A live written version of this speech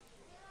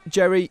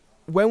Gerry,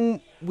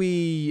 when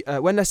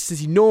Leicester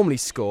City normally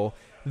score,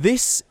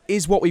 this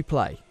is what we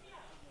play.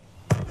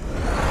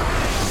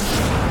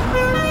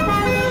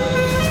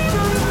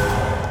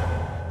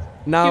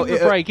 Now, give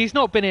him a break. He's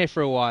not been here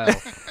for a while.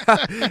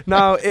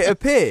 Now it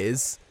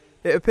appears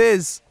that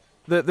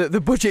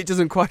the budget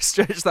doesn't quite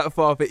stretch that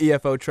far for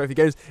EFL Trophy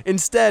games.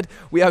 Instead,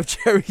 we have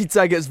Gerry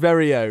Taggart's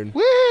very own.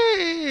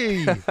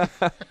 Whee!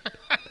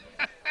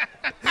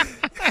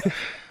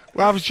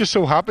 Well, I was just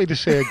so happy to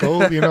see a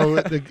goal. You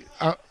know,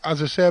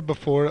 as I said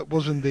before, it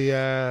wasn't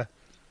the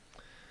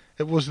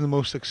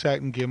most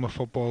exciting game of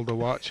football to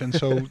watch, and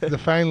so to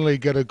finally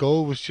get a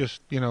goal was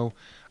just,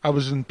 I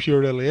was in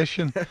pure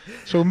elation.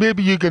 So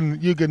maybe you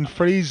can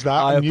freeze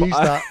that and use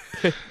that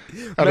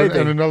at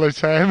another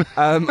time.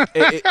 Can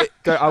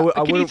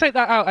you take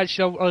that out?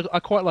 Actually,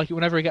 I quite like it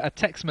whenever I get a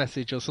text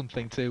message or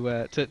something to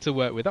work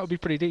with. That would be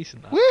pretty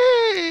decent. That.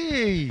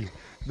 Whee!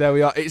 There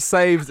we are. It's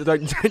saved.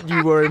 Don't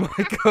you worry,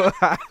 Michael.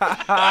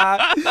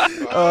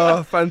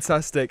 Oh,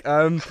 fantastic.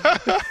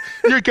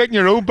 You're getting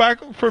your own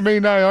back for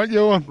me now, aren't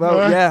you?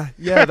 Well,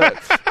 yeah.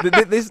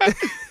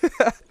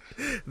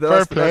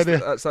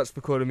 That's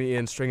for calling me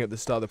Ian String at the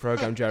start of the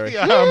programme, Gerry.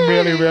 Yeah, I'm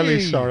really,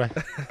 really sorry.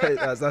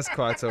 That's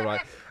quite all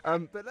right.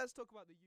 But let's talk about the